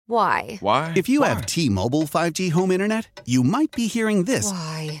Why? Why? If you have T-Mobile 5G home internet, you might be hearing this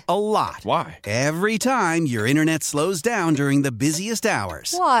Why? a lot. Why? Every time your internet slows down during the busiest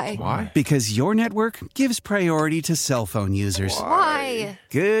hours. Why? Why? Because your network gives priority to cell phone users. Why?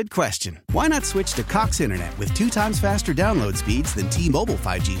 Good question. Why not switch to Cox Internet with 2 times faster download speeds than T-Mobile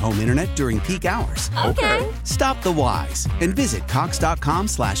 5G home internet during peak hours? Okay. Stop the whys and visit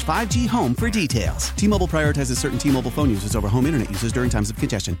cox.com/5G home for details. T-Mobile prioritizes certain T-Mobile phone users over home internet users during times of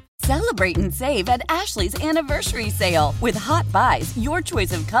congestion. Celebrate and save at Ashley's Anniversary Sale. With Hot Buys, your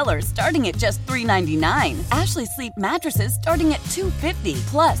choice of colors starting at just $3.99. Ashley Sleep mattresses starting at $2.50.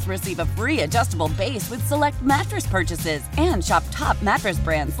 Plus, receive a free adjustable base with select mattress purchases. And shop top mattress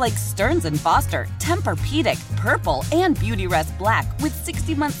brands like Stearns & Foster, Tempur-Pedic, Purple, and Beautyrest Black with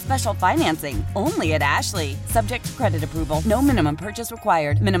 60-month special financing. Only at Ashley. Subject to credit approval. No minimum purchase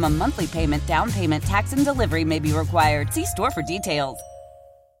required. Minimum monthly payment, down payment, tax, and delivery may be required. See store for details.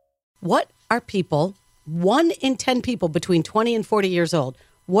 What are people, 1 in 10 people between 20 and 40 years old,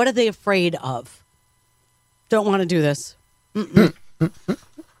 what are they afraid of? Don't want to do this. Going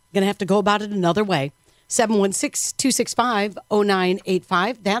to have to go about it another way.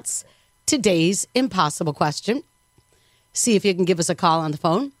 716-265-0985. That's today's impossible question. See if you can give us a call on the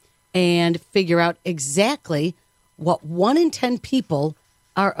phone and figure out exactly what 1 in 10 people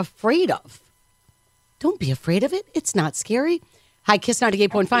are afraid of. Don't be afraid of it. It's not scary. Hi, Kiss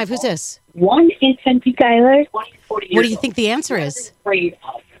 98.5. Who's this? 1 in 10 people. Skyler. What do you think the answer is?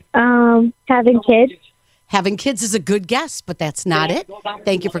 Having kids. Having kids is a good guess, but that's not it.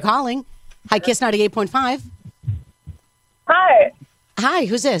 Thank you for calling. Hi, Kiss 98.5. Hi, Hi,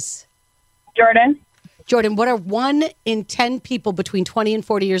 who's this? Jordan. Jordan, what are 1 in 10 people between 20 and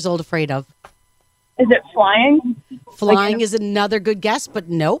 40 years old afraid of? Is it flying? Flying is another good guess, but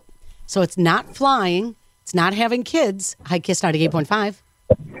nope. So it's not flying. It's not having kids. Hi, Kiss 98.5.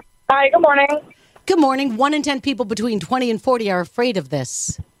 Hi, good morning. Good morning. 1 in 10 people between 20 and 40 are afraid of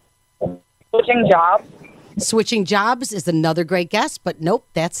this. Switching jobs. Switching jobs is another great guess, but nope,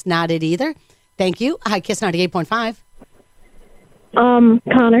 that's not it either. Thank you. Hi, Kiss 98.5.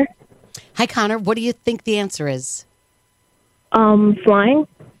 Connor. Hi, Connor. What do you think the answer is? Flying.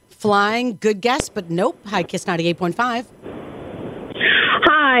 Flying, good guess, but nope. Hi, Kiss 98.5.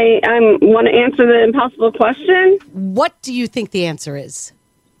 Hi, I want to answer the impossible question. What do you think the answer is?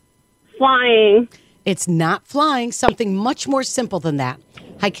 Flying. It's not flying. Something much more simple than that.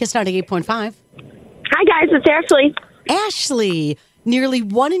 Hi, Kiss 98.5. Hi, guys. It's Ashley. Ashley, nearly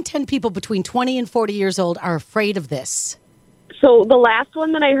 1 in 10 people between 20 and 40 years old are afraid of this. So the last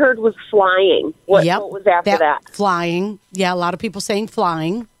one that I heard was flying. What was after that? Flying. Yeah, a lot of people saying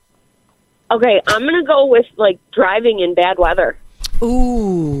flying. Okay, I'm going to go with, driving in bad weather.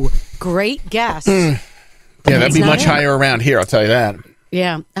 Ooh, great guess. Yeah, that'd be much it. higher around here, I'll tell you that.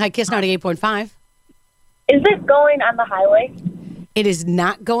 Yeah. Hi, Kiss 98.5. Is it going on the highway? It is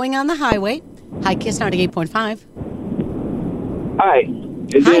not going on the highway. Hi, Kiss 98.5. Hi.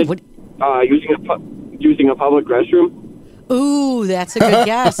 Is Hi, it using a public restroom? Ooh, that's a good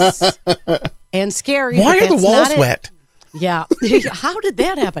guess. And scary. Why but are the that's walls not it. wet? Yeah. How did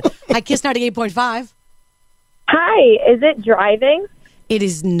that happen? Hi, Kiss 98.5. Hi, is it driving? It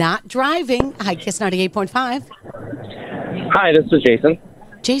is not driving. Hi, Kiss 98.5. Hi, this is Jason.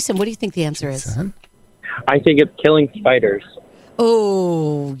 Jason, what do you think the answer is? I think it's killing spiders.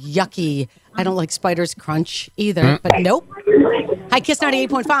 Oh, yucky. I don't like spiders crunch either, but nope. Hi, Kiss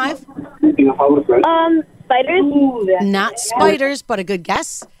 98.5. Spiders? Not spiders, but a good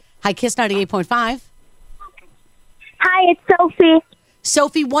guess. Hi, Kiss 98.5. Hi, it's Sophie.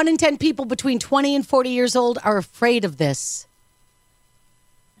 Sophie, 1 in 10 people between 20 and 40 years old are afraid of this.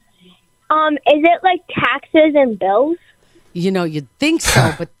 Is it like taxes and bills? You know, you'd think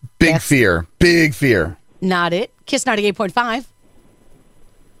so, but Big fear. not it. Kiss 98.5.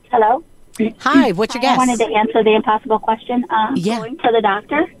 Hello? Hi, what's your guess? I wanted to answer the impossible question. Going to the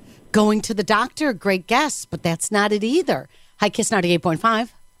doctor? Going to the doctor, great guess, but that's not it either. Hi, Kiss 98.5.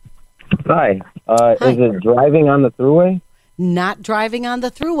 Hi. Hi. Is it driving on the thruway? Not driving on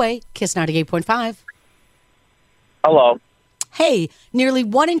the thruway. Kiss 98.5. Hello. Hey, nearly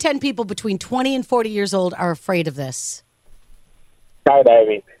 1 in 10 people between 20 and 40 years old are afraid of this.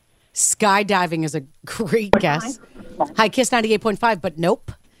 Skydiving. Skydiving is a great guess. Hi, Kiss 98.5, but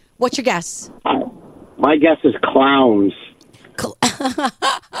nope. What's your guess? My guess is clowns.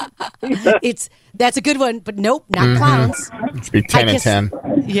 That's a good one, but nope, not clowns. It's be 10 and 10.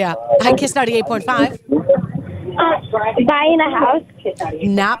 Yeah. Hi, Kiss 98.5. Buying a house?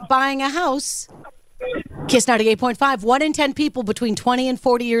 Not buying a house. Kiss 98.5. 1 in 10 people between 20 and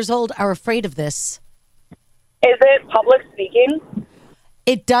 40 years old are afraid of this. Is it public speaking?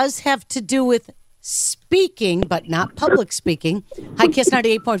 It does have to do with speaking, but not public speaking. Hi, Kiss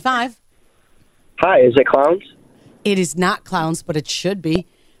 98.5. Hi, is it clowns? It is not clowns, but it should be.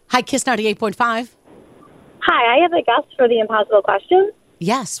 Hi, Kiss 98.5. Hi, I have a guess for the impossible question.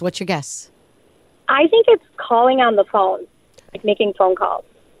 Yes, what's your guess? I think it's calling on the phone, like making phone calls.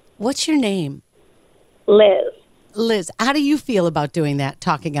 What's your name? Liz. Liz, how do you feel about doing that,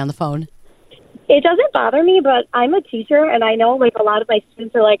 talking on the phone? It doesn't bother me, but I'm a teacher, and I know like a lot of my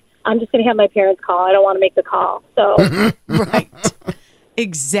students are like, I'm just going to have my parents call. I don't want to make the call. So Right.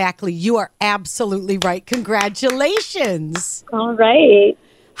 Exactly. You are absolutely right. Congratulations. All right.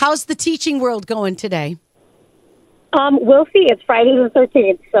 How's the teaching world going today? We'll see. It's Friday the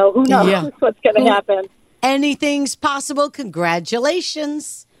 13th, so who knows what's going to happen. Anything's possible.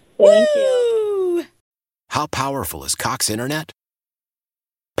 Congratulations. Thank you. How powerful is Cox Internet?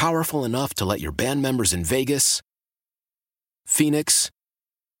 Powerful enough to let your band members in Vegas, Phoenix,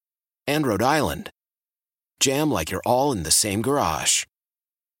 and Rhode Island jam like you're all in the same garage.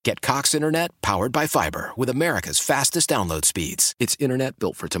 Get Cox Internet powered by fiber with America's fastest download speeds. It's internet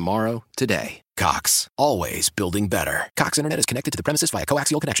built for tomorrow, today. Cox, always building better. Cox Internet is connected to the premises via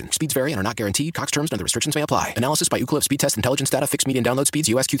coaxial connection. Speeds vary and are not guaranteed. Cox terms and other restrictions may apply. Analysis by Ookla of Speed Test Intelligence Data. Fixed median download speeds.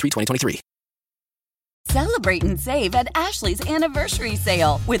 US Q3 2023. Celebrate and save at Ashley's Anniversary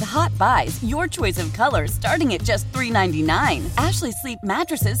Sale. With Hot Buys, your choice of colors starting at just $3.99. Ashley Sleep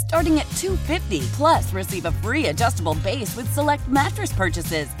mattresses starting at $2.50. Plus, receive a free adjustable base with select mattress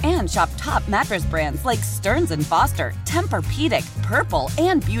purchases. And shop top mattress brands like Stearns & Foster, Tempur-Pedic, Purple,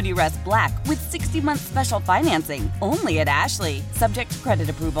 and Beautyrest Black with 60-month special financing. Only at Ashley. Subject to credit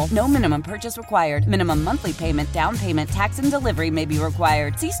approval. No minimum purchase required. Minimum monthly payment, down payment, tax, and delivery may be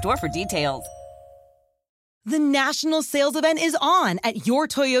required. See store for details. The national sales event is on at your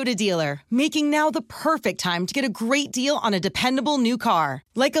Toyota dealer, making now the perfect time to get a great deal on a dependable new car.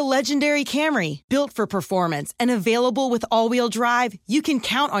 Like a legendary Camry, built for performance and available with all-wheel drive, you can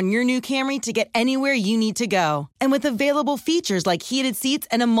count on your new Camry to get anywhere you need to go. And with available features like heated seats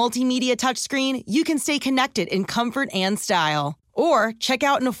and a multimedia touchscreen, you can stay connected in comfort and style. Or check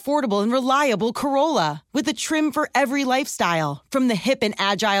out an affordable and reliable Corolla with a trim for every lifestyle. From the hip and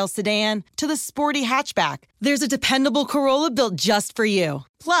agile sedan to the sporty hatchback, there's a dependable Corolla built just for you.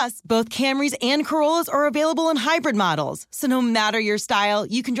 Plus, both Camrys and Corollas are available in hybrid models, so no matter your style,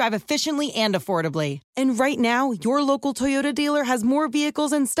 you can drive efficiently and affordably. And right now, your local Toyota dealer has more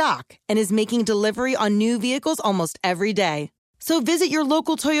vehicles in stock and is making delivery on new vehicles almost every day. So visit your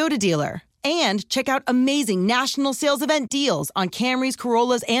local Toyota dealer. And check out amazing national sales event deals on Camrys,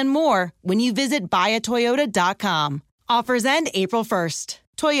 Corollas, and more when you visit buyatoyota.com. Offers end April 1st.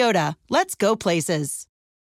 Toyota, let's go places.